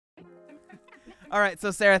All right,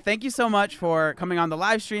 so Sarah, thank you so much for coming on the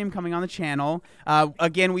live stream, coming on the channel.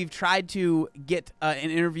 Again, we've tried to get an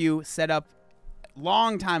interview set up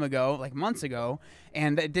long time ago, like months ago,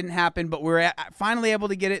 and it didn't happen, but we're finally able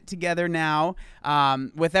to get it together now.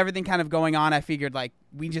 With everything kind of going on, I figured I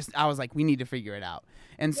was like, we need to figure it out.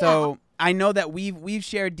 And so I know that we've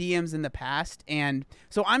shared DMs in the past, and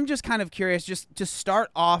so I'm just kind of curious, just to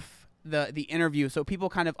start off the interview, so people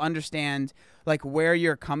kind of understand like where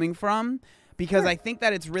you're coming from. Because I think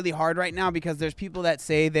that it's really hard right now, because there's people that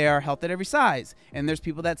say they are health at every size, and there's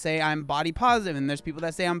people that say I'm body positive, and there's people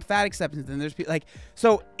that say I'm fat acceptance, and there's people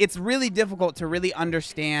so it's really difficult to really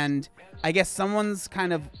understand, I guess, someone's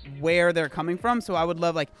kind of where they're coming from. So I would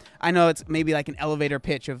love, I know it's maybe like an elevator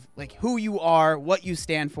pitch of like who you are, what you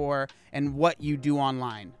stand for, and what you do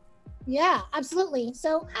online. Yeah, absolutely.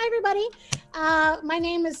 So hi, everybody. My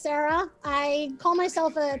name is Sarah. I call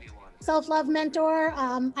myself a self-love mentor.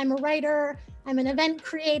 I'm a writer. I'm an event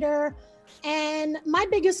creator. And my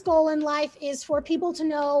biggest goal in life is for people to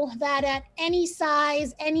know that at any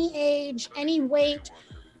size, any age, any weight,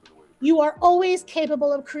 you are always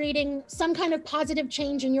capable of creating some kind of positive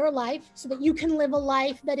change in your life so that you can live a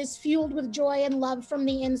life that is fueled with joy and love from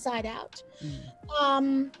the inside out.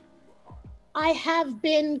 I have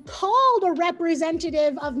been called a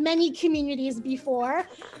representative of many communities before,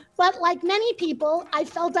 but like many people, I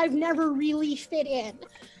felt I've never really fit in.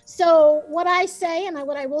 So what I say, and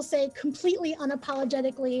what I will say completely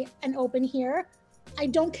unapologetically and open here, I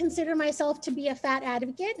don't consider myself to be a fat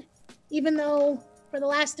advocate, even though for the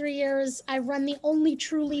last 3 years, I've run the only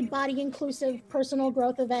truly body inclusive personal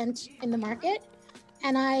growth event in the market.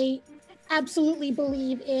 And I absolutely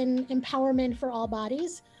believe in empowerment for all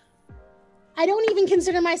bodies. I don't even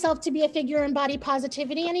consider myself to be a figure in body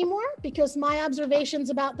positivity anymore, because my observations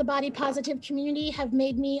about the body positive community have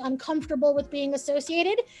made me uncomfortable with being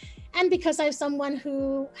associated. And because I'm someone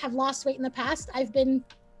who have lost weight in the past, I've been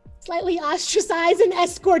slightly ostracized and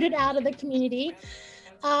escorted out of the community.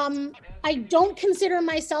 I don't consider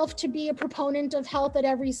myself to be a proponent of health at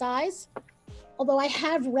every size, although I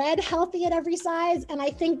have read Healthy at Every Size, and I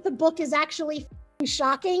think the book is actually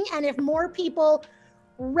shocking. And if more people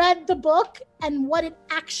read the book and what it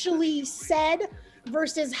actually said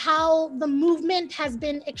versus how the movement has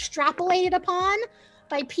been extrapolated upon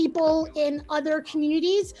by people in other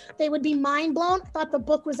communities, they would be mind blown. I thought the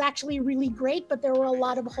book was actually really great, but there were a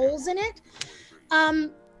lot of holes in it.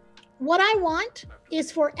 What I want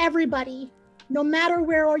is for everybody, no matter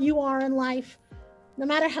where you are in life, no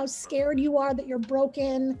matter how scared you are that you're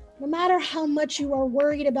broken, no matter how much you are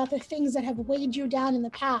worried about the things that have weighed you down in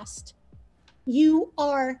the past, you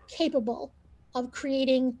are capable of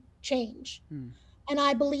creating change. And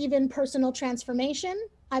I believe in personal transformation.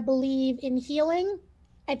 I believe in healing.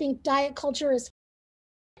 I think diet culture is.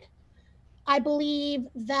 I believe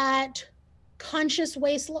that conscious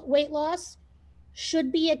weight loss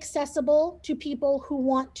should be accessible to people who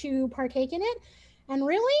want to partake in it. And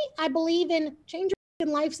really, I believe in changing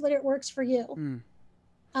life so that it works for you.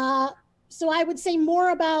 So I would say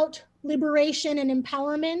more about liberation and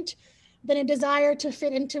empowerment than a desire to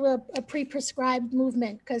fit into a pre-prescribed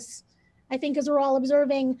movement. Because I think, as we're all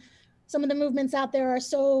observing, some of the movements out there are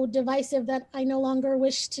so divisive that I no longer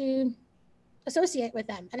wish to associate with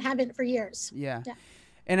them, and haven't for years. Yeah.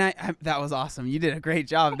 And that was awesome. You did a great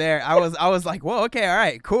job there. I was like, whoa, okay, all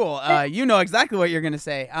right, cool. You know exactly what you're gonna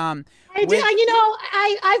say. I do. You know,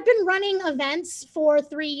 I've been running events for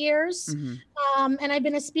 3 years, and I've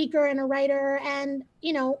been a speaker and a writer. And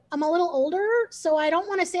you know, I'm a little older, so I don't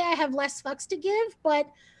want to say I have less fucks to give, but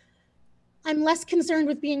I'm less concerned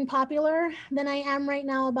with being popular than I am right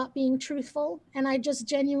now about being truthful. And I just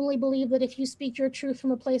genuinely believe that if you speak your truth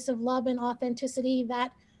from a place of love and authenticity,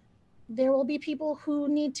 that there will be people who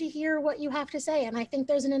need to hear what you have to say. And I think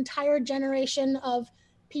there's an entire generation of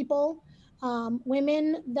people,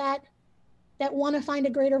 women that want to find a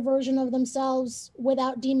greater version of themselves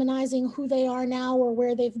without demonizing who they are now or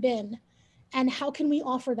where they've been. And how can we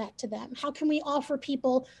offer that to them? How can we offer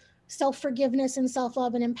people self-forgiveness and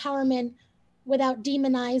self-love and empowerment without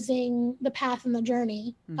demonizing the path and the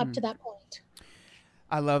journey up to that point?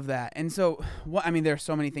 I love that. And so, I mean, there are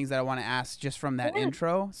so many things that I want to ask just from that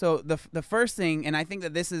intro. So the first thing, and I think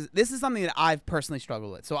that this is something that I've personally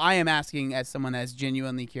struggled with. So I am asking as someone that's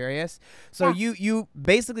genuinely curious. So you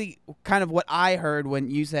basically, kind of what I heard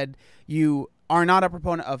when you said you are not a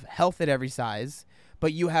proponent of health at every size,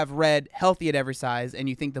 but you have read Healthy at Every Size, and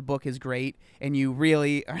you think the book is great, and you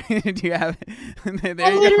really do you have there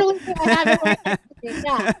I literally have it right next to me.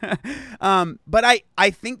 Yeah. But I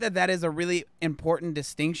think that is a really important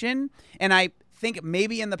distinction, and I think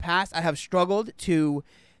maybe in the past I have struggled to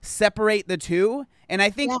separate the two. And I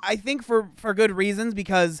think for good reasons,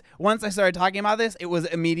 because once I started talking about this, it was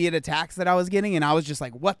immediate attacks that I was getting, and I was just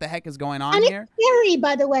like, what the heck is going on here? It's scary,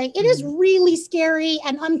 by the way. It is really scary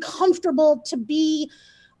and uncomfortable to be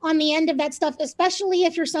on the end of that stuff, especially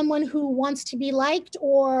if you're someone who wants to be liked,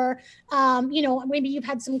 or maybe you've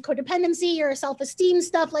had some codependency or self-esteem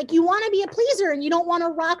stuff. Like, you want to be a pleaser and you don't want to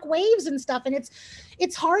rock waves and stuff, and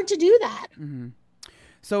it's hard to do that.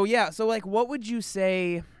 So like, what would you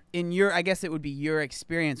say in your, I guess it would be your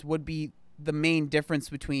experience, would be the main difference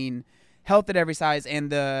between Health at Every Size and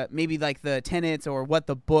the maybe like the tenets or what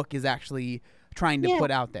the book is actually trying to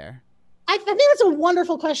put out there? I think that's a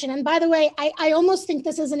wonderful question. And by the way, I almost think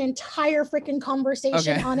this is an entire freaking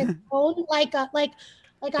conversation on its own.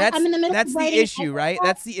 I'm in the middle of writing. That's the issue, right?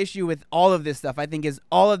 That's the issue with all of this stuff, I think, is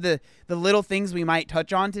all of the little things we might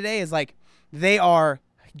touch on today is like, they are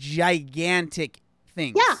gigantic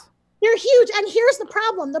things. Yeah, they're huge. And here's the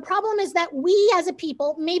problem. The problem is that we as a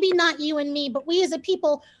people, maybe not you and me, but we as a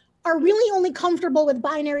people are really only comfortable with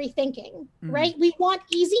binary thinking, right? We want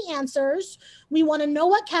easy answers. We want to know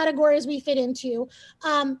what categories we fit into.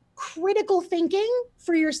 Critical thinking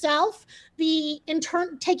for yourself,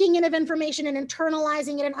 taking in of information and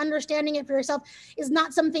internalizing it and understanding it for yourself is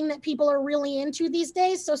not something that people are really into these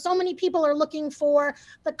days. So many people are looking for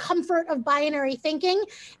the comfort of binary thinking.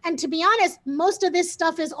 And to be honest, most of this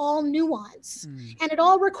stuff is all nuance. And it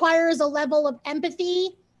all requires a level of empathy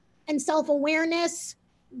and self-awareness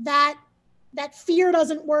that fear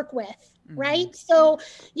doesn't work with, right? So,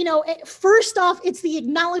 first off, it's the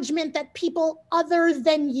acknowledgement that people other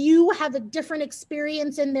than you have a different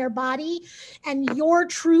experience in their body, and your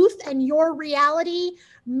truth and your reality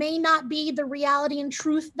may not be the reality and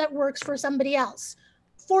truth that works for somebody else.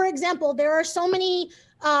 For example, there are so many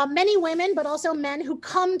women, but also men, who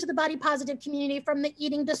come to the body positive community from the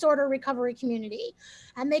eating disorder recovery community,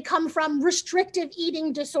 and they come from restrictive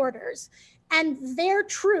eating disorders. And their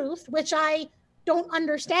truth, which I don't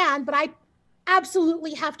understand, but I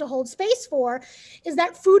absolutely have to hold space for, is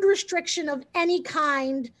that food restriction of any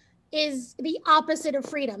kind is the opposite of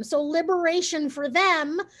freedom. So liberation for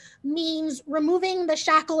them means removing the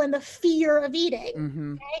shackle and the fear of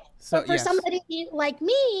eating. Okay? So for somebody like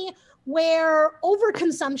me, where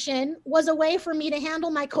overconsumption was a way for me to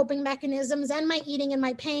handle my coping mechanisms and my eating and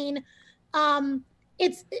my pain,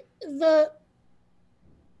 it's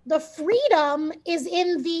the freedom is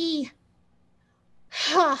in the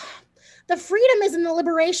freedom is in the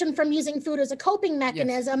liberation from using food as a coping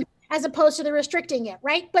mechanism, as opposed to the restricting it,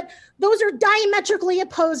 right? But those are diametrically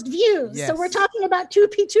opposed views. So we're talking about two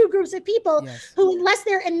groups of people who, unless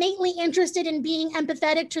they're innately interested in being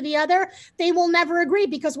empathetic to the other, they will never agree,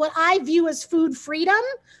 because what I view as food freedom,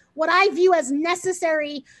 what I view as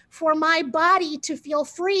necessary for my body to feel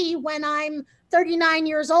free when I'm 39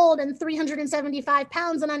 years old and 375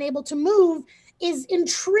 pounds and unable to move, is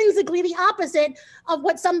intrinsically the opposite of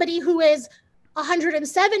what somebody who is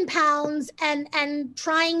 107 pounds and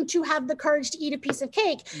trying to have the courage to eat a piece of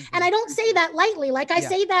cake. And I don't say that lightly. Like, I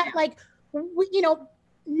say that like,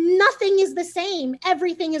 nothing is the same.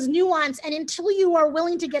 Everything is nuanced. And until you are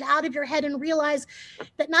willing to get out of your head and realize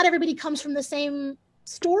that not everybody comes from the same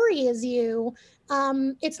story as you,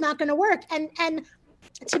 it's not going to work. And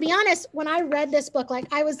to be honest, when I read this book, like,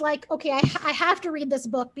 I was like, okay, I have to read this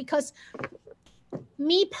book, because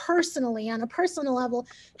me personally, on a personal level,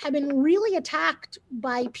 have been really attacked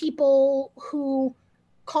by people who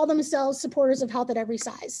call themselves supporters of Health at Every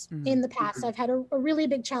Size in the past. I've had a really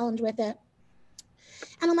big challenge with it.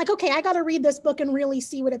 And I'm like, okay, I got to read this book and really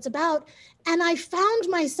see what it's about. And I found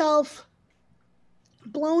myself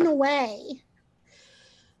blown away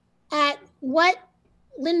at what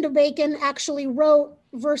Linda Bacon actually wrote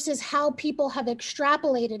versus how people have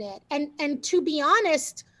extrapolated it. And to be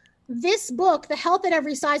honest, this book, the Health at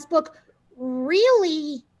Every Size book,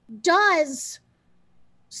 really does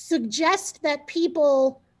suggest that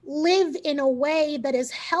people live in a way that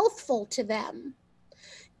is healthful to them.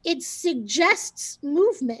 It suggests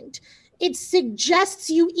movement. It suggests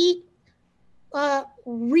you eat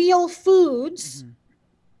real foods,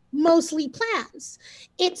 mostly plants.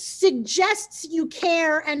 It suggests you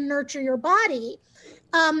care and nurture your body.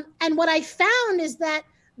 And what I found is that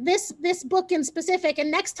this book in specific, and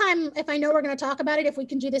next time, if I know we're going to talk about it, if we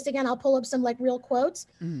can do this again, I'll pull up some like real quotes.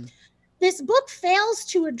 This book fails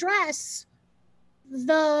to address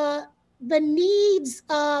the needs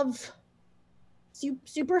of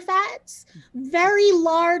superfats, very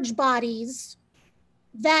large bodies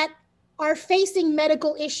that are facing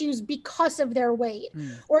medical issues because of their weight,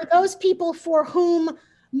 or those people for whom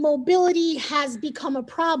mobility has become a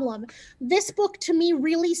problem. This book to me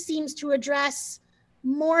really seems to address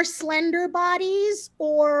more slender bodies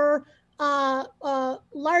or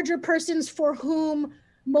larger persons for whom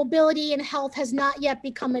mobility and health has not yet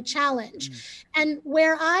become a challenge. And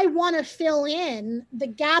where I want to fill in the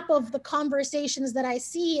gap of the conversations that I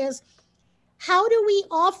see is, how do we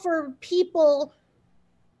offer people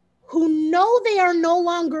who know they are no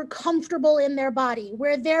longer comfortable in their body,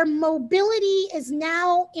 where their mobility is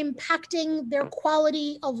now impacting their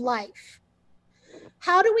quality of life?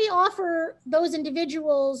 How do we offer those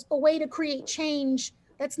individuals a way to create change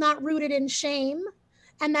that's not rooted in shame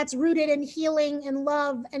and that's rooted in healing and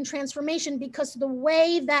love and transformation? Because the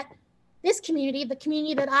way that this community, the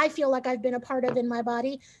community that I feel like I've been a part of in my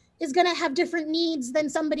body, is going to have different needs than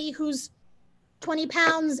somebody who's 20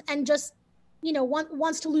 pounds and just,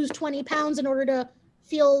 wants to lose 20 pounds in order to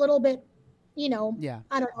feel a little bit, I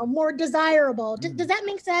don't know, more desirable. Does that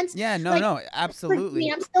make sense? Yeah, no, absolutely.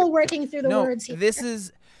 Me, I'm still working through the words here. This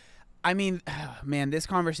is, I mean, man, this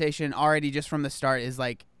conversation already just from the start is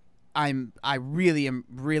like, I really am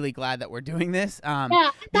really glad that we're doing this.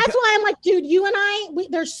 Yeah, that's why I'm like, dude, you and I,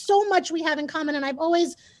 there's so much we have in common, and I've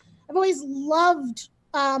always loved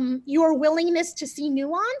your willingness to see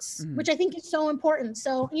nuance, which I think is so important.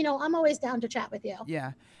 So, I'm always down to chat with you.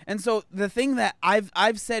 Yeah. And so the thing that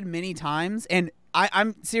I've said many times, and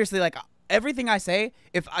I'm seriously like, everything I say,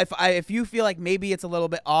 if you feel like maybe it's a little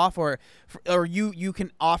bit off, or you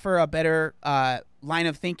can offer a better line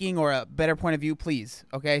of thinking or a better point of view, please.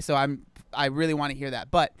 Okay. So I really want to hear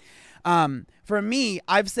that. But for me,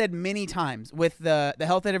 I've said many times with the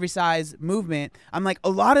health at every size movement, I'm like, a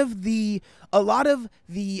lot of the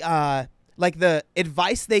like the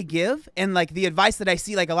advice they give, and like the advice that I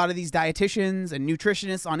see like a lot of these dietitians and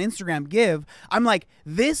nutritionists on Instagram give, I'm like,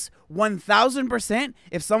 this 1000%,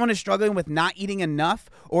 if someone is struggling with not eating enough,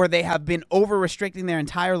 or they have been over restricting their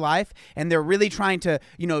entire life and they're really trying to,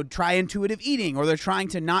 try intuitive eating, or they're trying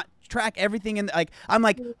to not track everything, and like, I'm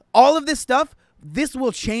like, all of this stuff, this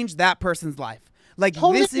will change that person's life. Like,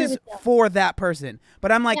 totally, this is for that person.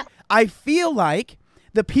 But I'm like, I feel like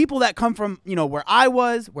the people that come from, where I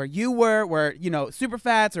was, where you were, where, super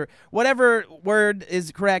fats, or whatever word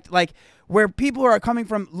is correct, like where people are coming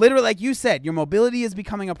from, literally, like you said, your mobility is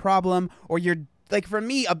becoming a problem, or you're like, for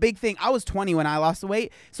me, a big thing, I was 20 when I lost the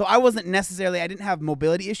weight. So I didn't have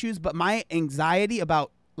mobility issues, but my anxiety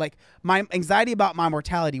about my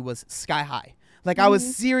mortality was sky high. Like, I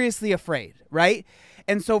was seriously afraid. Right.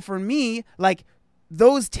 And so for me, like,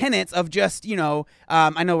 those tenets of just,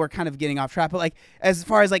 I know we're kind of getting off track, but like, as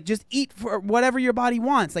far as like, just eat for whatever your body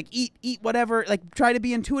wants, like eat whatever, like try to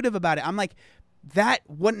be intuitive about it. I'm like, that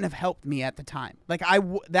wouldn't have helped me at the time. Like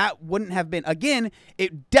that wouldn't have been, again,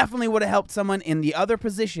 it definitely would have helped someone in the other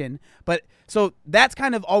position. But so that's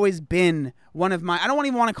kind of always been one of my, I don't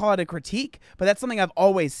even want to call it a critique, but that's something I've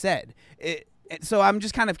always said. So I'm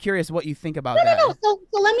just kind of curious what you think about that. No. So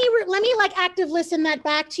let me like active listen that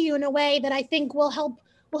back to you in a way that I think will help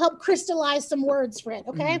crystallize some words for it.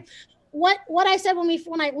 Okay. What I said when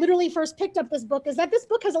I literally first picked up this book is that this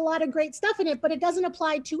book has a lot of great stuff in it, but it doesn't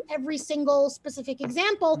apply to every single specific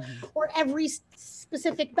example or every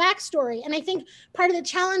specific backstory. And I think part of the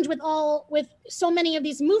challenge with so many of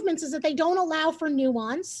these movements is that they don't allow for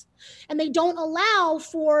nuance, and they don't allow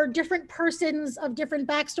for different persons of different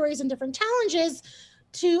backstories and different challenges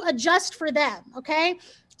to adjust for them. Okay.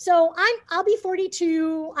 So I'll be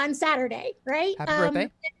 42 on Saturday, right? Happy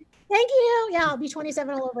birthday. Thank you. Yeah, I'll be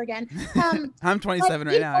 27 all over again. I'm 27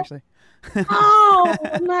 right now, actually. Oh,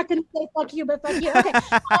 I'm not going to say fuck you, but fuck you. Okay.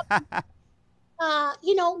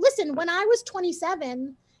 Listen, when I was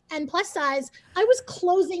 27 and plus size, I was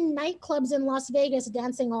closing nightclubs in Las Vegas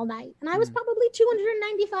dancing all night. And I was probably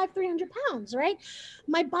 295, 300 pounds, right?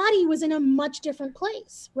 My body was in a much different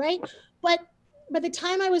place, right? But by the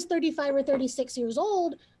time I was 35 or 36 years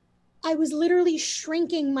old, I was literally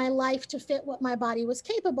shrinking my life to fit what my body was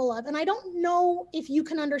capable of. And I don't know if you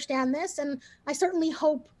can understand this. And I certainly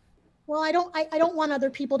hope, well, I don't want other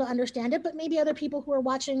people to understand it, but maybe other people who are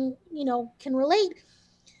watching, can relate.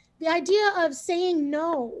 The idea of saying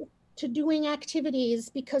no to doing activities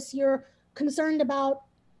because you're concerned about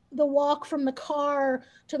the walk from the car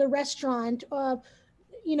to the restaurant,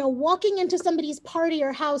 walking into somebody's party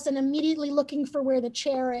or house and immediately looking for where the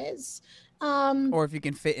chair is. Or if you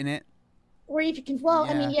can fit in it. Or if you can, well,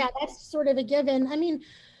 yeah. I mean, yeah, that's sort of a given. I mean,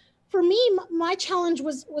 for me, my challenge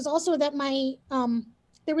was also that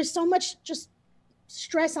there was so much just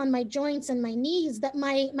stress on my joints and my knees that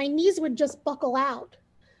my knees would just buckle out.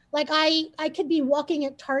 Like I could be walking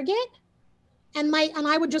at Target and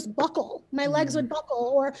I would just buckle. My legs would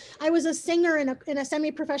buckle. Or I was a singer in a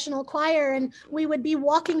semi-professional choir, and we would be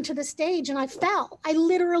walking to the stage, and I fell. I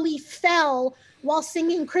literally fell while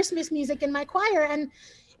singing Christmas music in my choir, and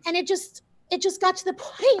it just got to the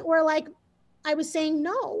point where like I was saying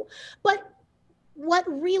no. But what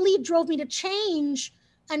really drove me to change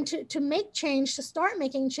and to make change, to start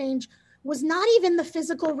making change, was not even the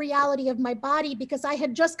physical reality of my body, because I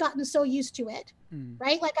had just gotten so used to it,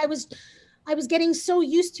 right? Like I was getting so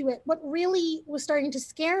used to it. What really was starting to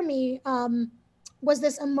scare me was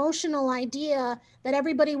this emotional idea that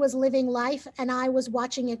everybody was living life and I was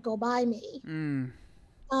watching it go by me.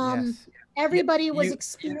 Yes. Everybody was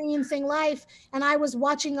experiencing life, and I was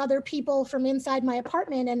watching other people from inside my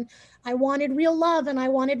apartment, and I wanted real love, and I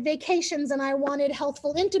wanted vacations, and I wanted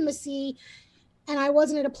healthful intimacy. And I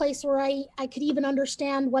wasn't at a place where I could even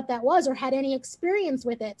understand what that was or had any experience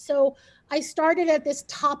with it. So I started at this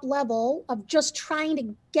top level of just trying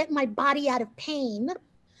to get my body out of pain.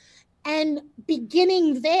 And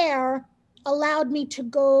beginning there allowed me to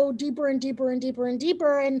go deeper and deeper and deeper and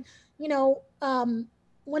deeper. And, you know,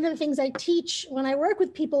 one of the things I teach when I work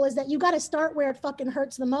with people is that you got to start where it fucking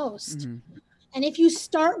hurts the most. And if you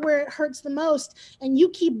start where it hurts the most and you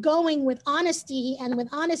keep going with honesty and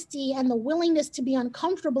the willingness to be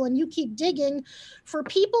uncomfortable, and you keep digging, for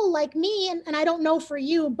people like me, and I don't know for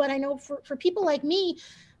you, but I know for people like me,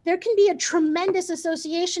 there can be a tremendous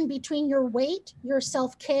association between your weight, your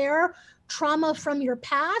self-care, trauma from your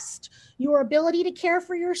past, your ability to care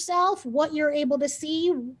for yourself, what you're able to see,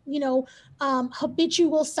 you know,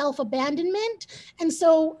 habitual self-abandonment. And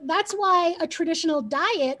so that's why a traditional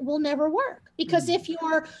diet will never work, because if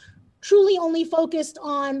you're truly only focused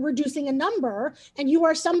on reducing a number, and you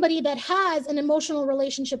are somebody that has an emotional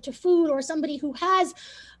relationship to food, or somebody who has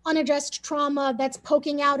unaddressed trauma that's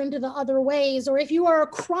poking out into the other ways, or if you are a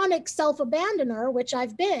chronic self-abandoner, which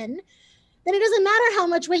I've been, then it doesn't matter how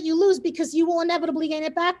much weight you lose, because you will inevitably gain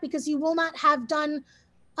it back, because you will not have done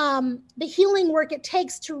the healing work it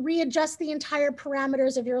takes to readjust the entire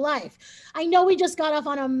parameters of your life. I know we just got off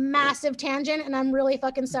on a massive tangent, and I'm really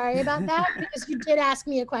fucking sorry about that, because you did ask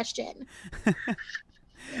me a question.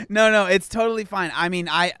 No, it's totally fine. I mean,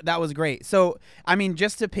 that was great. So, I mean,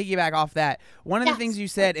 just to piggyback off that, one of the things you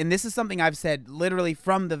said, and this is something I've said literally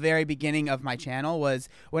from the very beginning of my channel, was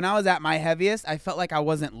when I was at my heaviest, I felt like I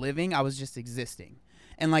wasn't living, I was just existing.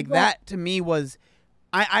 And like that to me was,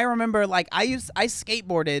 I remember like I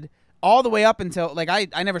skateboarded all the way up until like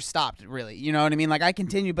I never stopped really, you know what I mean? Like I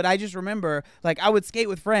continued, but I just remember like I would skate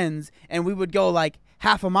with friends and we would go like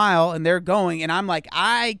half a mile and they're going and I'm like,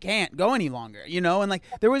 I can't go any longer, you know? And like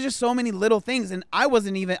there was just so many little things, and I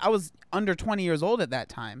was under 20 years old at that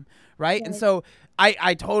time, right? And so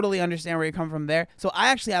I totally understand where you come from there. So I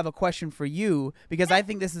actually have a question for you, because I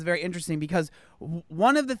think this is very interesting, because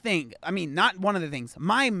one of the things, I mean, not one of the things,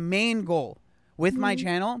 my main goal with my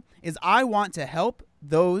channel is I want to help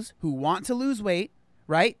those who want to lose weight,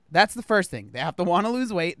 right? That's the first thing. They have to want to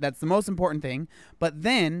lose weight. That's the most important thing. But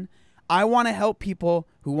then I want to help people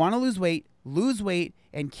who want to lose weight,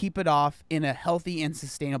 and keep it off in a healthy and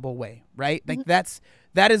sustainable way, right? Like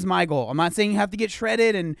that is my goal. I'm not saying you have to get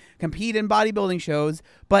shredded and compete in bodybuilding shows,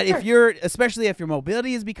 but if you're, especially if your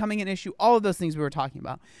mobility is becoming an issue, all of those things we were talking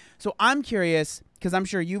about. So I'm curious, because I'm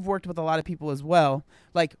sure you've worked with a lot of people as well,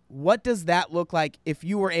 like what does that look like if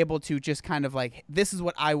you were able to just kind of like, this is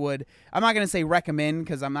what I'm not going to say recommend,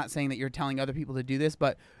 because I'm not saying that you're telling other people to do this,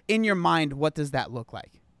 but in your mind, what does that look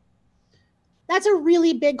like? That's a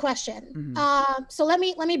really big question. So let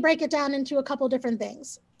me break it down into a couple different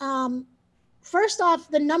things. First off,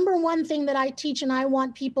 the number one thing that I teach and I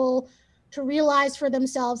want people to realize for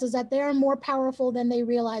themselves is that they're more powerful than they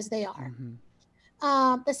realize they are.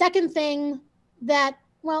 The second thing that,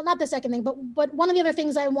 well, not the second thing, but one of the other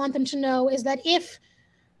things I want them to know is that if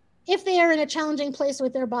they are in a challenging place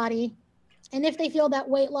with their body, and if they feel that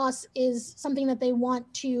weight loss is something that they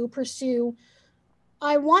want to pursue,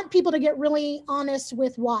 I want people to get really honest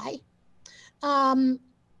with why.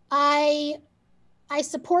 I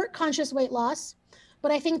support conscious weight loss,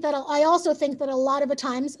 but I also think that a lot of the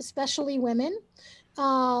times, especially women,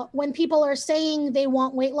 when people are saying they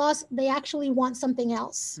want weight loss, they actually want something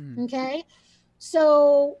else. Okay.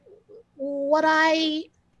 So what I'm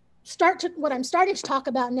starting to talk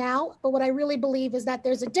about now, but what I really believe is that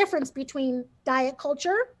there's a difference between diet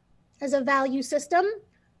culture as a value system,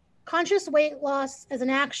 conscious weight loss as an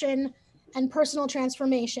action, and personal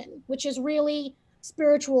transformation, which is really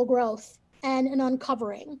spiritual growth and an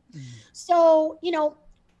uncovering. So, you know,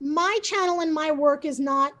 my channel and my work is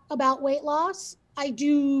not about weight loss. I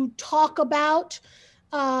do talk about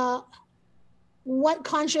what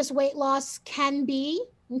conscious weight loss can be,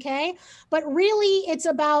 okay? But really, it's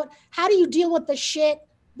about how do you deal with the shit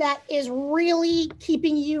that is really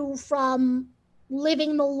keeping you from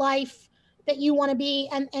living the life that you want to be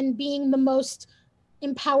and being the most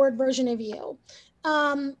empowered version of you.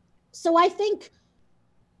 So I think,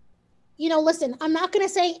 listen, I'm not going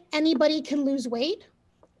to say anybody can lose weight.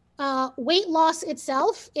 Weight loss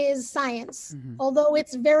itself is science. Although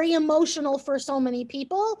it's very emotional for so many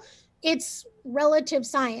people, it's relative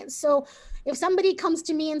science. So if somebody comes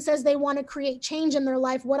to me and says they want to create change in their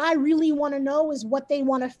life, what I really want to know is what they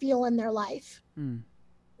want to feel in their life.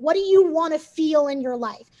 What do you want to feel in your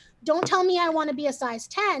life? Don't tell me I want to be a size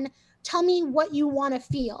 10. Tell me what you want to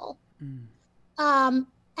feel.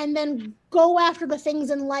 And then go after the things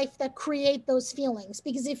in life that create those feelings.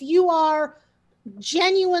 Because if you are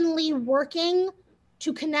genuinely working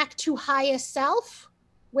to connect to highest self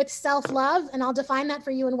with self-love, and I'll define that for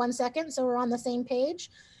you in 1 second so we're on the same page.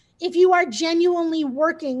 If you are genuinely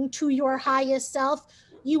working to your highest self,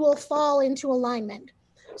 you will fall into alignment.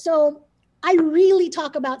 So I really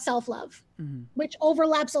talk about self-love, which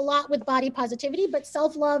overlaps a lot with body positivity, but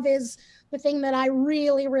self-love is the thing that I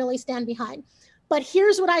really, really stand behind. But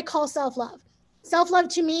here's what I call self-love. Self-love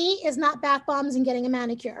to me is not bath bombs and getting a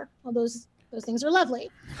manicure. Well, those things are lovely.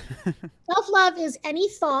 Self-love is any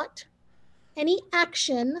thought, any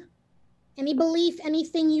action, any belief,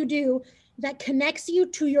 anything you do that connects you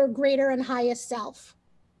to your greater and highest self.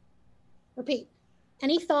 Repeat.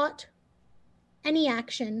 Any thought, any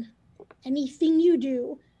action, anything you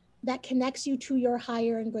do that connects you to your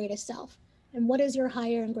higher and greatest self. And what is your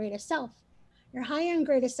higher and greatest self? Your higher and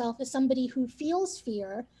greatest self is somebody who feels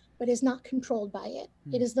fear, but is not controlled by it.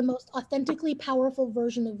 It is the most authentically powerful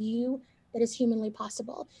version of you that is humanly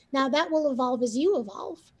possible. Now that will evolve as you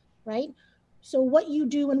evolve, right? So what you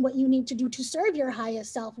do and what you need to do to serve your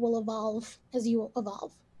highest self will evolve as you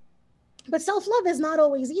evolve. But self-love is not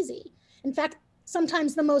always easy. In fact,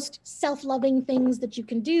 sometimes the most self-loving things that you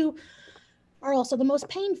can do are also the most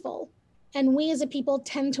painful. And we as a people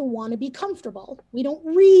tend to want to be comfortable. We don't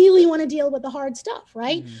really want to deal with the hard stuff,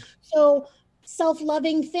 right? So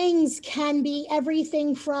self-loving things can be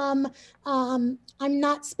everything from I'm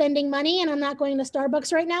not spending money and I'm not going to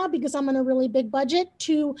Starbucks right now because I'm on a really big budget,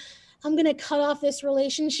 to I'm going to cut off this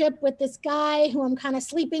relationship with this guy who I'm kind of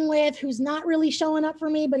sleeping with, who's not really showing up for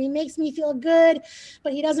me, but he makes me feel good,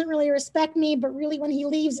 but he doesn't really respect me. But really when he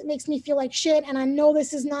leaves, it makes me feel like shit. And I know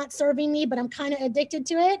this is not serving me, but I'm kind of addicted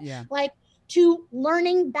to it. Yeah. Like, to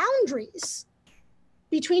learning boundaries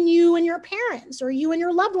between you and your parents, or you and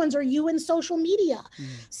your loved ones, or you and social media.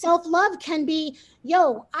 Self-love can be,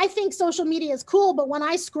 I think social media is cool, but when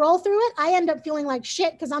I scroll through it, I end up feeling like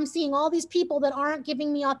shit because I'm seeing all these people that aren't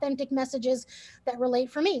giving me authentic messages that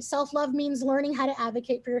relate for me. Self-love means learning how to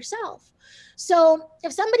advocate for yourself. So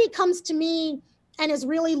if somebody comes to me and is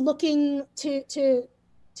really looking to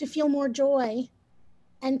feel more joy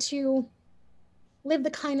and to live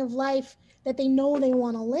the kind of life that they know they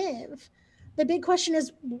want to live, the big question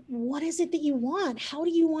is, what is it that you want? How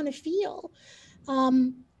do you want to feel?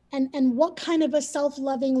 And what kind of a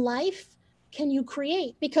self-loving life can you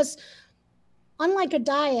create? Because unlike a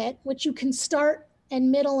diet, which you can start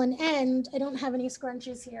and middle and end, I don't have any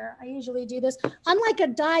scrunchies here. I usually do this. Unlike a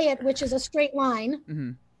diet, which is a straight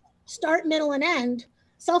line, start, middle, and end,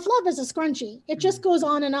 self-love is a scrunchie. It just goes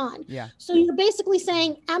on and on. Yeah. So you're basically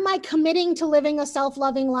saying, am I committing to living a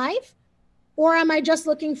self-loving life? Or am I just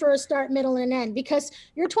looking for a start, middle, and end? Because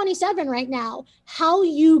you're 27 right now. How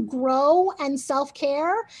you grow and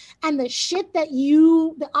self-care and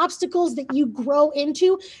the obstacles that you grow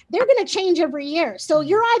into, they're going to change every year. So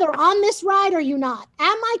you're either on this ride or you're not.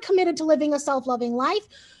 Am I committed to living a self-loving life?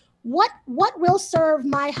 What will serve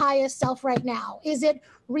my highest self right now? Is it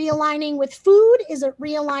realigning with food? Is it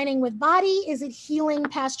realigning with body? Is it healing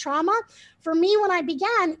past trauma? For me, when I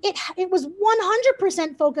began, it was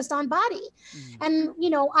 100% focused on body. And,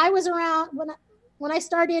 I was around, when I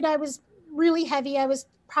started, I was really heavy. I was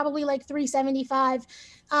probably like 375.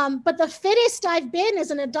 But the fittest I've been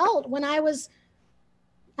as an adult, when I was,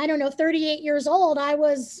 38 years old, I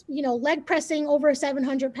was, leg pressing over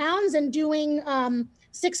 700 pounds and doing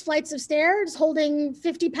 6 flights of stairs, holding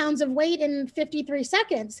 50 pounds of weight in 53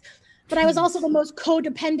 seconds. But I was also the most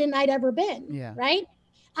codependent I'd ever been, right?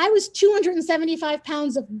 I was 275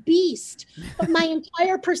 pounds of beast, but my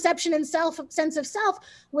entire perception and sense of self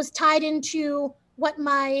was tied into what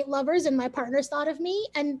my lovers and my partners thought of me,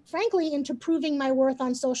 and frankly, into proving my worth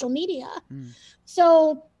on social media.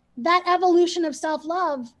 So that evolution of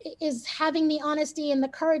self-love is having the honesty and the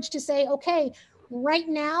courage to say, okay, right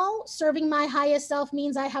now, serving my highest self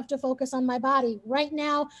means I have to focus on my body. Right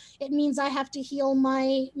now, it means I have to heal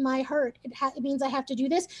my hurt. It means I have to do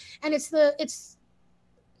this. And it's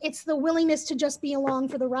the willingness to just be along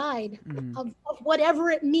for the ride of whatever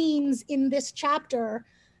it means in this chapter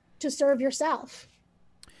to serve yourself.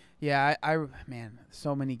 Yeah, I man,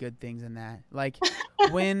 so many good things in that. Like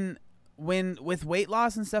when with weight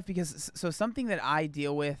loss and stuff, because so something that I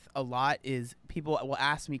deal with a lot is people will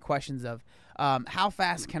ask me questions of how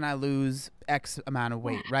fast can I lose X amount of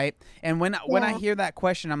weight, right? And when I hear that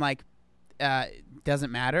question, I'm like,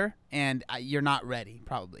 doesn't matter, and you're not ready,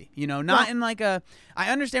 probably. You know, not in like a.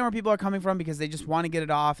 I understand where people are coming from because they just want to get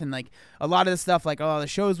it off, and like a lot of the stuff, like the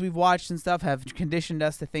shows we've watched and stuff, have conditioned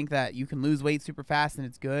us to think that you can lose weight super fast and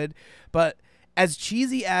it's good. But as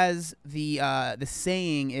cheesy as the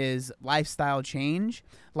saying is, lifestyle change,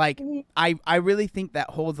 like I really think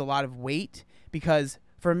that holds a lot of weight, because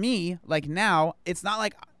for me, like now, it's not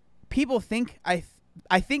like people think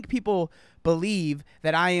I think people believe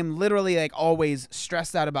that I am literally like always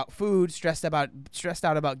stressed out about food, stressed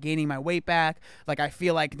out about gaining my weight back. Like I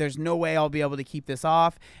feel like there's no way I'll be able to keep this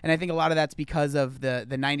off. And I think a lot of that's because of the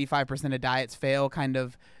 95% of diets fail kind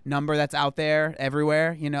of number that's out there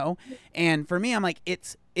everywhere, you know? And for me, I'm like,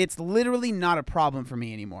 it's literally not a problem for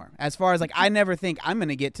me anymore. As far as like, I never think I'm going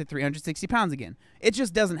to get to 360 pounds again. It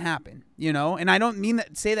just doesn't happen, you know? And I don't mean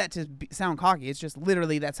that, say that to sound cocky. It's just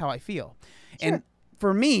literally, that's how I feel. Sure. And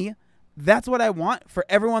for me, that's what I want for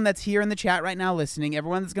everyone that's here in the chat right now listening,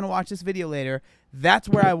 everyone that's going to watch this video later. That's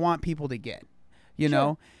where I want people to get, you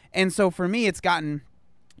know? And so for me, it's gotten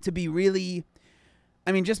to be really,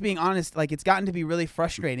 I mean, just being honest, like it's gotten to be really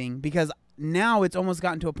frustrating, because now it's almost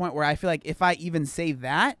gotten to a point where I feel like if I even say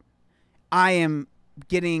that, I am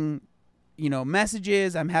getting, you know,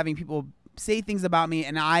 messages, I'm having people say things about me,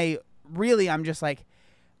 and I'm just like,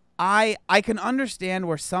 I can understand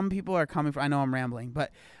where some people are coming from. I know I'm rambling,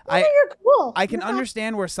 but you're cool. I can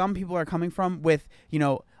understand where some people are coming from with, you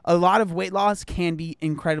know, a lot of weight loss can be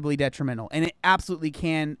incredibly detrimental, and it absolutely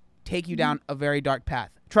can take you down a very dark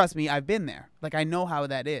path. Trust me, I've been there. Like, I know how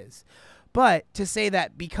that is. But to say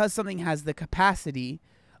that because something has the capacity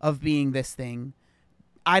of being this thing,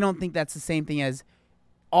 I don't think that's the same thing as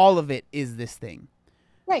all of it is this thing.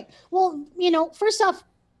 Right. Well, you know, first off,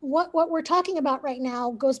 what we're talking about right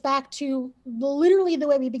now goes back to literally the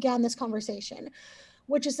way we began this conversation,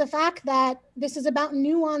 which is the fact that this is about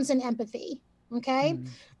nuance and empathy. Okay.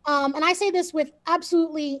 And I say this with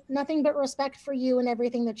absolutely nothing but respect for you and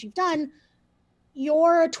everything that you've done.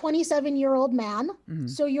 You're a 27-year-old man.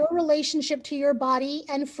 So your relationship to your body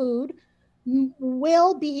and food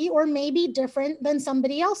will be or may be different than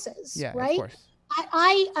somebody else's. Yeah, right? Of course.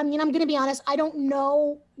 I mean, I'm going to be honest. I don't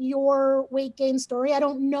know your weight gain story. I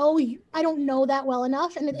don't know that well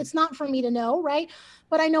enough. And it's not for me to know, right?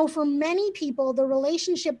 But I know for many people, the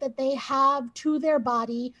relationship that they have to their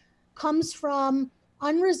body comes from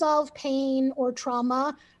unresolved pain or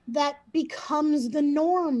trauma that becomes the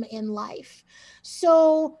norm in life.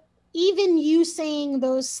 So even you saying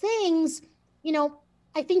those things, you know,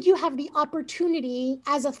 I think you have the opportunity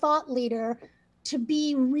as a thought leader to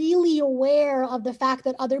be really aware of the fact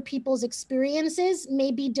that other people's experiences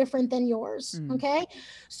may be different than yours. Okay.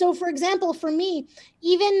 So for example, for me,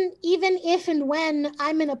 even if and when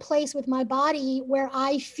I'm in a place with my body where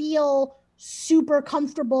I feel super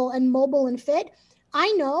comfortable and mobile and fit,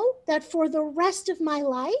 I know that for the rest of my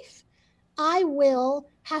life, I will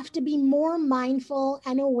have to be more mindful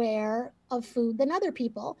and aware of food than other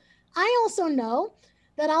people. I also know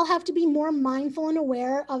that I'll have to be more mindful and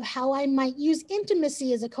aware of how I might use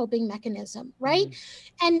intimacy as a coping mechanism, right?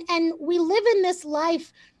 And we live in this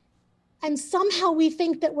life, and somehow we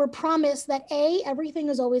think that we're promised that A, everything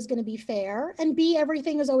is always going to be fair, and B,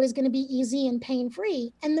 everything is always going to be easy and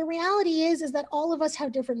pain-free. And the reality is that all of us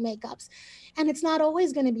have different makeups, and it's not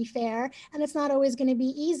always going to be fair, and it's not always going to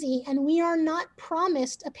be easy, and we are not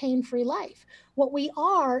promised a pain-free life. What we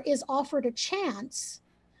are is offered a chance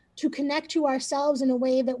to connect to ourselves in a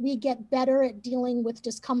way that we get better at dealing with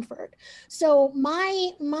discomfort. So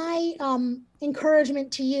my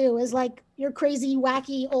encouragement to you is like your crazy,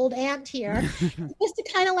 wacky old aunt here, just to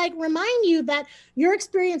kind of like remind you that your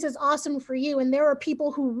experience is awesome for you. And there are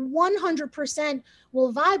people who 100%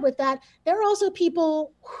 will vibe with that. There are also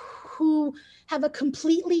people who have a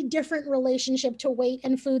completely different relationship to weight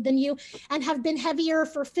and food than you, and have been heavier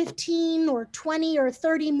for 15 or 20 or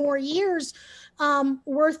 30 more years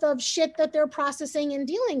worth of shit that they're processing and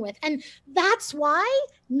dealing with. And that's why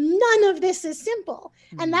none of this is simple.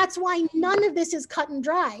 And that's why none of this is cut and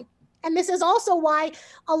dry. And this is also why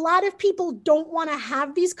a lot of people don't want to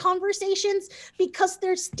have these conversations, because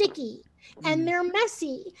they're sticky. and they're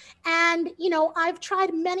messy. And, I've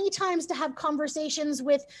tried many times to have conversations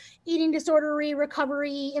with eating disorder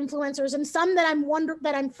recovery influencers, and some that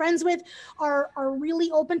I'm friends with are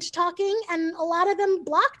really open to talking. And a lot of them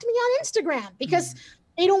blocked me on Instagram because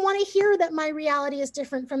they don't want to hear that my reality is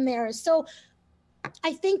different from theirs. So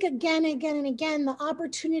I think again, and again, the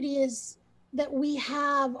opportunities that we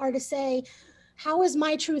have are to say, how is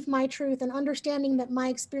my truth, and understanding that my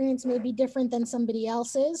experience may be different than somebody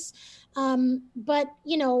else's. But,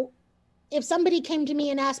 if somebody came to me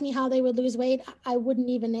and asked me how they would lose weight, I wouldn't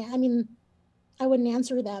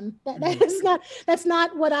answer them. That's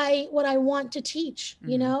not what I want to teach,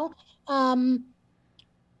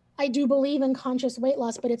 I do believe in conscious weight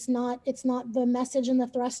loss, but it's not the message and the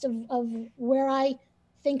thrust of where I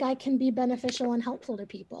think I can be beneficial and helpful to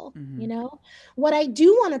people. What I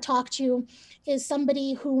do want to talk to is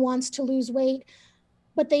somebody who wants to lose weight,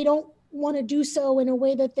 but they don't want to do so in a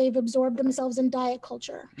way that they've absorbed themselves in diet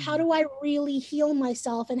culture. How do I really heal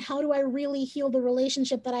myself, and how do I really heal the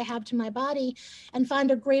relationship that I have to my body and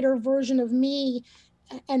find a greater version of me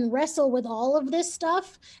and wrestle with all of this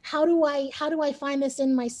stuff? How do I find this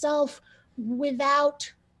in myself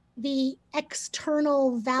without the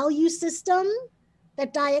external value system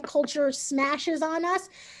that diet culture smashes on us?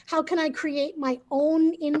 How can I create my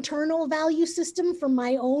own internal value system for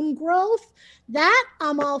my own growth? That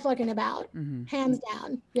I'm all fucking about, hands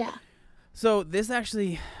down. Yeah. So this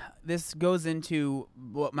goes into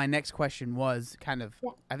what my next question was,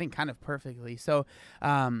 I think kind of perfectly. So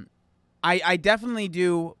I definitely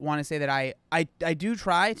do want to say that I do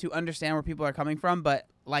try to understand where people are coming from, but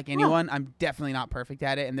like anyone, I'm definitely not perfect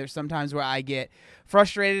at it. And there's sometimes where I get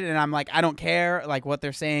frustrated and I'm like, I don't care. Like what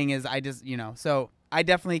they're saying is I just, so I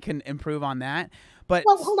definitely can improve on that. But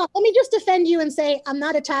well, hold on. Let me just defend you and say I'm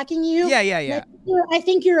not attacking you. Yeah. I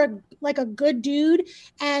think you're a good dude,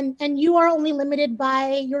 and you are only limited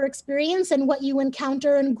by your experience and what you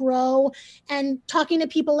encounter and grow. And talking to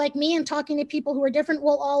people like me and talking to people who are different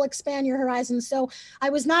will all expand your horizons. So I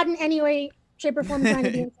was not in any way, shape, or form trying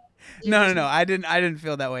to be. No. I didn't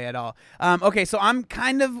feel that way at all. Okay, so I'm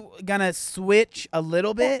kind of gonna switch a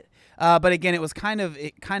little bit. But again,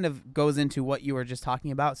 it kind of goes into what you were just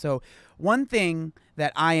talking about. So one thing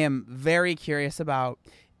that I am very curious about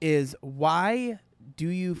is, why do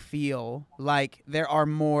you feel like there are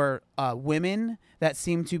more women that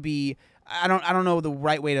seem to be, I don't know the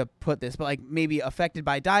right way to put this, but like maybe affected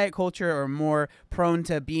by diet culture or more prone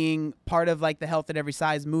to being part of like the health at every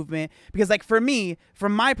size movement? Because like for me,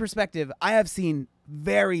 from my perspective, I have seen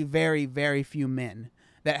very, very, very few men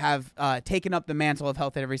that have taken up the mantle of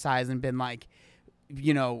health at every size and been like,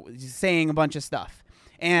 saying a bunch of stuff.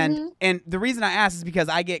 And the reason I ask is because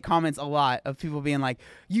I get comments a lot of people being like,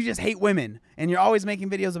 you just hate women and you're always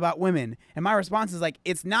making videos about women. And my response is like,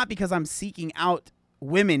 it's not because I'm seeking out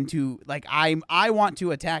women to like, I want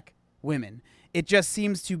to attack women. It just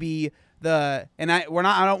seems to be I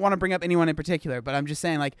don't want to bring up anyone in particular, but I'm just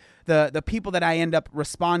saying like the people that I end up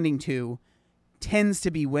responding to tends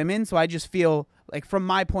to be women. So I just feel like from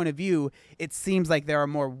my point of view, it seems like there are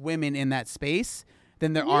more women in that space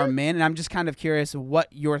than there are men. And I'm just kind of curious what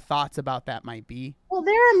your thoughts about that might be. Well,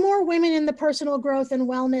 there are more women in the personal growth and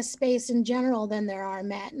wellness space in general than there are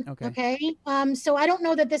men. Okay. So I don't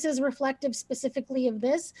know that this is reflective specifically of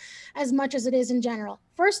this as much as it is in general.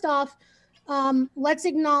 First off, let's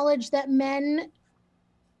acknowledge that men,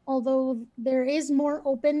 although there is more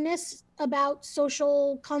openness about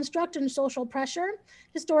social construct and social pressure,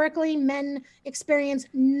 historically, men experience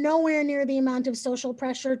nowhere near the amount of social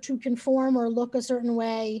pressure to conform or look a certain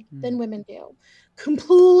way than women do.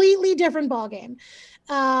 Completely different ballgame.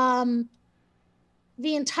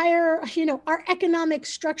 The entire, our economic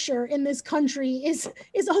structure in this country is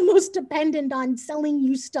almost dependent on selling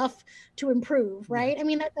you stuff to improve, right? I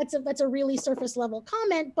mean, that's a really surface level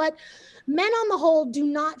comment, but men on the whole do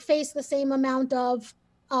not face the same amount of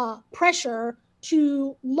pressure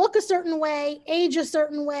to look a certain way, age a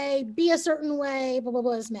certain way, be a certain way, blah, blah,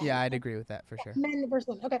 blah, as men. Yeah, I'd agree with that for sure. Men versus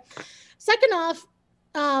women. Okay. Second off,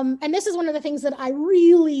 and this is one of the things that I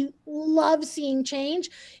really love seeing change,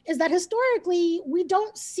 is that historically we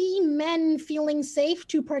don't see men feeling safe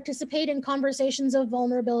to participate in conversations of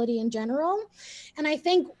vulnerability in general. And I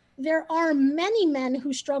think there are many men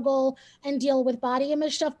who struggle and deal with body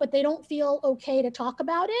image stuff, but they don't feel okay to talk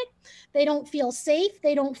about it. They don't feel safe.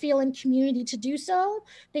 They don't feel in community to do so.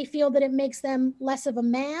 They feel that it makes them less of a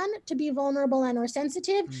man to be vulnerable and or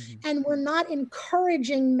sensitive. And we're not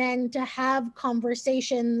encouraging men to have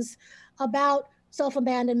conversations about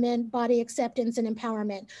self-abandonment, body acceptance, and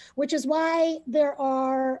empowerment, which is why there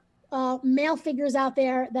are male figures out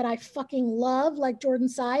there that I fucking love, like Jordan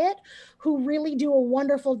Syatt, who really do a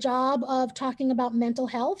wonderful job of talking about mental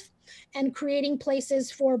health and creating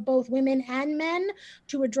places for both women and men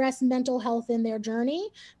to address mental health in their journey,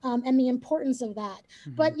 and the importance of that.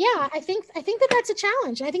 But yeah, I think that that's a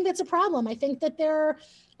challenge. I think that's a problem. I think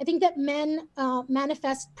that men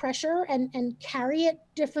manifest pressure and carry it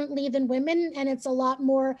differently than women, and it's a lot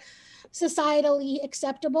more societally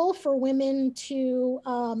acceptable for women to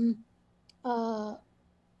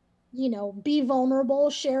be vulnerable,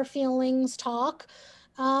 share feelings, talk.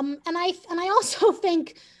 And I also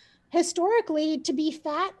think historically to be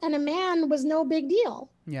fat and a man was no big deal.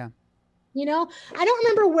 Yeah. I don't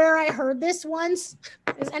remember where I heard this once,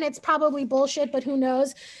 and it's probably bullshit, but who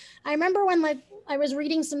knows? I remember when I was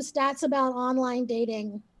reading some stats about online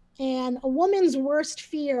dating, and a woman's worst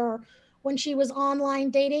fear when she was online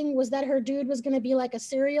dating was that her dude was going to be like a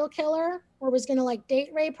serial killer or was going to like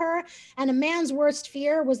date rape her. And a man's worst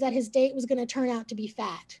fear was that his date was going to turn out to be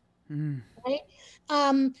fat. Right.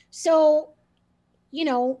 So,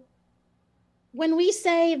 when we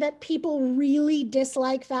say that people really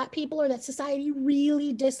dislike fat people, or that society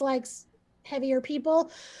really dislikes heavier people,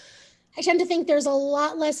 I tend to think there's a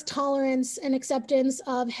lot less tolerance and acceptance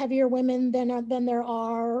of heavier women than there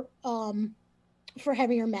are for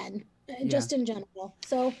heavier men, just in general.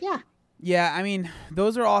 So, yeah. Yeah, I mean,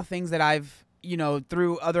 those are all things that I've,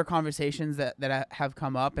 through other conversations that have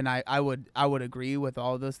come up, and I would agree with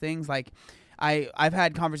all of those things. Like, I've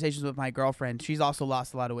had conversations with my girlfriend. She's also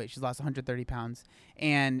lost a lot of weight. She's lost 130 pounds,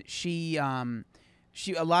 and she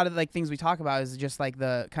a lot of like things we talk about is just like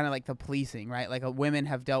the kind of like the policing, right? Like women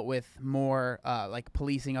have dealt with more like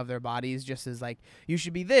policing of their bodies, just as like, you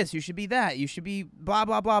should be this, you should be that, you should be blah,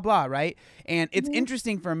 blah, blah, blah, right? And it's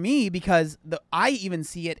interesting for me because I even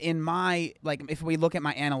see it in my, like, if we look at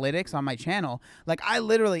my analytics on my channel, like I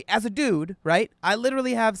literally, as a dude, right? I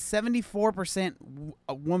literally have 74%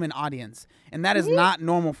 woman audience, and that is not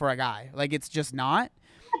normal for a guy. Like, it's just not.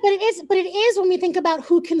 But it is when we think about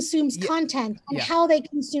who consumes content and how they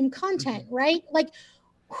consume content, right? Like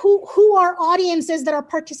who are audiences that are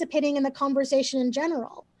participating in the conversation in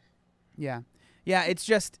general. Yeah. It's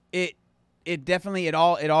just, it definitely, it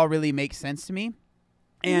all really makes sense to me.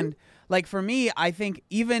 And like, for me, I think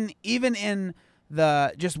even in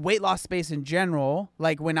the just weight loss space in general,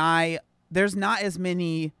 like there's not as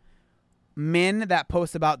many men that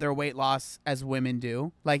post about their weight loss as women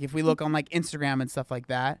do. Like if we look on like Instagram and stuff like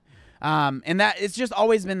that, and that it's just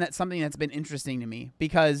always been something that's been interesting to me,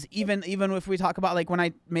 because even if we talk about like when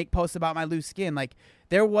I make posts about my loose skin, like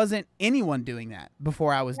there wasn't anyone doing that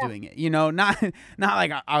before I was doing it, not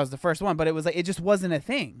like I was the first one, but it was like, it just wasn't a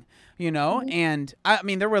thing, and I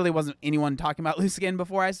mean, there really wasn't anyone talking about loose skin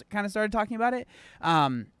before I kind of started talking about it.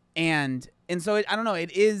 And so I don't know.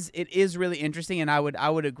 It is really interesting, and I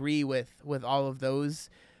would agree with all of those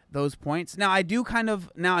points. Now I do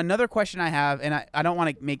another question I have, and I don't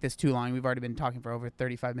want to make this too long. We've already been talking for over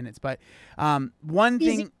 35 minutes, but one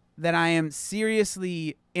thing that I am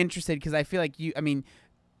seriously interested, because I feel like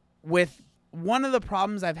with one of the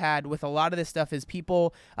problems I've had with a lot of this stuff is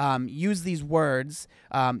people use these words.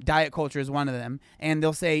 Diet culture is one of them, and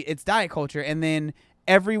they'll say it's diet culture, and then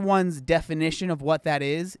everyone's definition of what that